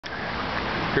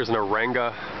Here's an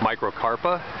Arenga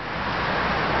microcarpa.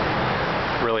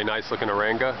 Really nice looking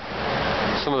Arenga.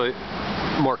 Some of the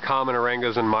more common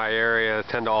Arengas in my area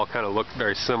tend to all kind of look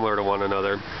very similar to one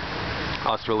another.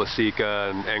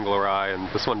 Australasica and Angleri, and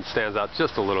this one stands out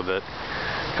just a little bit.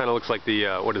 Kind of looks like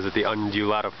the, what is it, the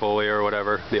undulatifolia or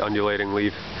whatever, the undulating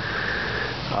leaf.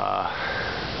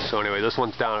 So anyway, this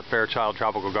one's down at Farichild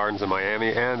Tropical Gardens in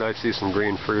Miami, and I see some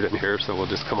green fruit in here, so we'll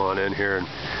just come on in here and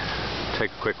take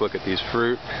a quick look at these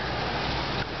fruit.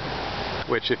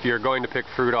 Which, if you're going to pick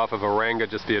fruit off of Arenga,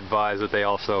 just be advised that they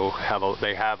also have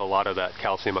a lot of that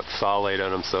calcium oxalate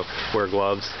in them, so wear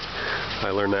gloves. I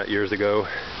learned that years ago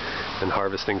in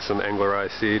harvesting some Angleri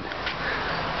seed.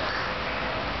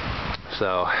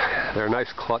 So they're a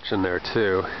nice clutch in there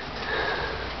too.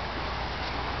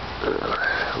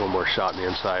 A little more shot in the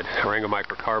inside. Arenga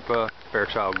microcarpa,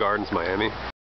 Farichild Gardens, Miami.